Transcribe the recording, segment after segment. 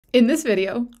In this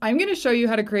video, I'm going to show you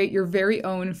how to create your very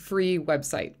own free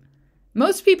website.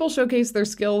 Most people showcase their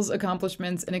skills,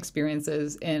 accomplishments, and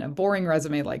experiences in a boring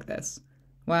resume like this.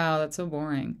 Wow, that's so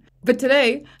boring. But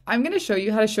today, I'm going to show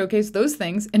you how to showcase those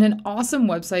things in an awesome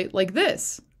website like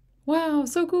this. Wow,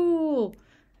 so cool!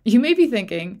 You may be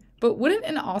thinking, but wouldn't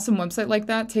an awesome website like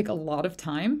that take a lot of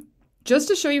time? Just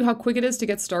to show you how quick it is to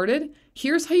get started,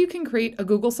 here's how you can create a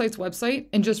Google Sites website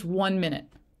in just 1 minute.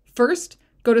 First,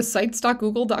 go to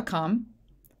sites.google.com,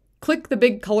 click the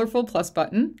big colorful plus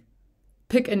button,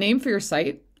 pick a name for your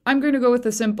site. I'm going to go with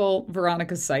the simple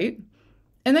Veronica's site,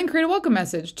 and then create a welcome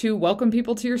message to welcome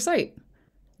people to your site.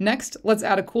 Next, let's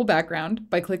add a cool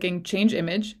background by clicking Change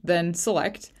Image, then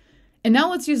Select. And now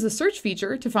let's use the search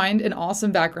feature to find an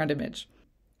awesome background image.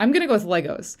 I'm going to go with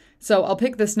Legos, so I'll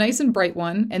pick this nice and bright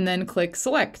one and then click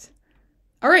Select.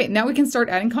 All right, now we can start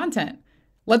adding content.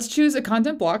 Let's choose a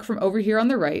content block from over here on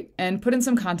the right and put in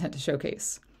some content to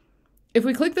showcase. If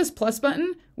we click this plus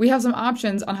button, we have some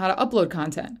options on how to upload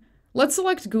content. Let's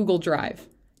select Google Drive.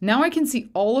 Now I can see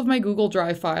all of my Google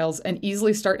Drive files and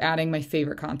easily start adding my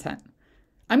favorite content.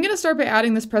 I'm going to start by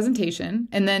adding this presentation,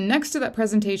 and then next to that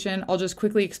presentation, I'll just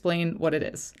quickly explain what it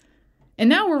is. And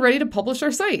now we're ready to publish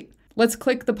our site. Let's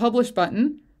click the Publish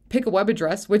button, pick a web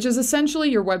address, which is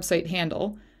essentially your website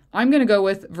handle. I'm going to go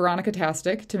with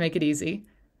Veronica-tastic to make it easy,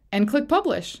 and click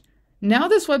Publish. Now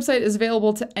this website is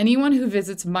available to anyone who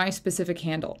visits my specific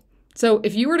handle. So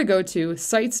if you were to go to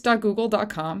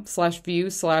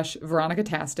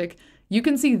sites.google.com/view/Veronica-tastic, you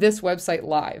can see this website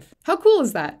live. How cool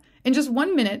is that? In just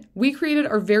 1 minute, we created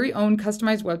our very own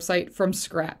customized website from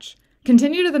scratch.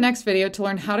 Continue to the next video to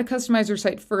learn how to customize your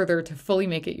site further to fully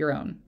make it your own.